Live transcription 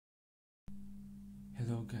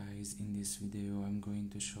Guys, in this video I'm going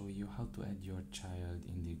to show you how to add your child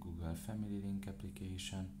in the Google Family Link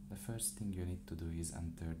application. The first thing you need to do is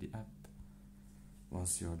enter the app.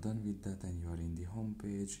 Once you're done with that and you're in the home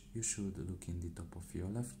page, you should look in the top of your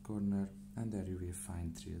left corner and there you will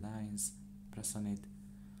find 3 lines. Press on it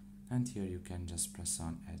and here you can just press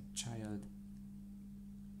on Add Child,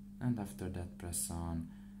 and after that press on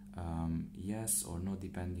yes or no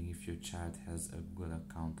depending if your child has a Google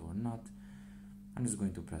account or not. I'm just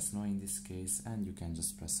going to press no in this case and you can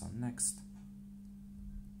just press on next.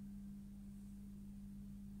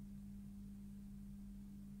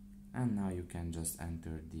 And now you can just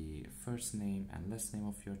enter the first name and last name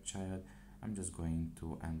of your child. I'm just going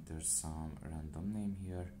to enter some random name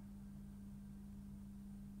here.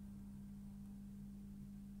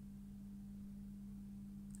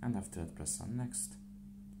 And after that press on next.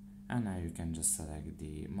 And now you can just select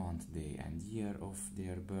the month, day and year of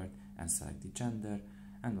their birth and select the gender,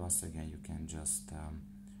 and once again you can just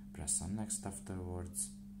press on next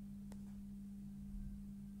afterwards.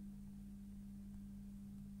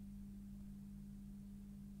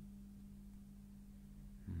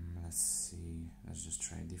 Let's see, let's just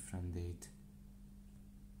try a different date.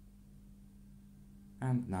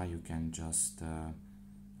 And now you can just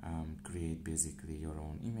create basically your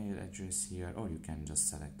own email address here, or you can just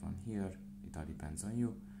select one here, it all depends on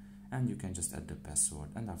you, and you can just add the password,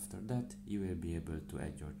 and after that you will be able to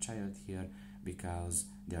add your child here because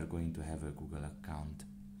they are going to have a Google account.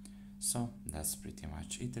 So that's pretty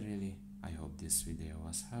much it really. I hope this video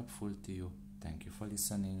was helpful to you. Thank you for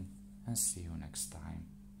listening and see you next time.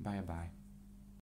 Bye bye.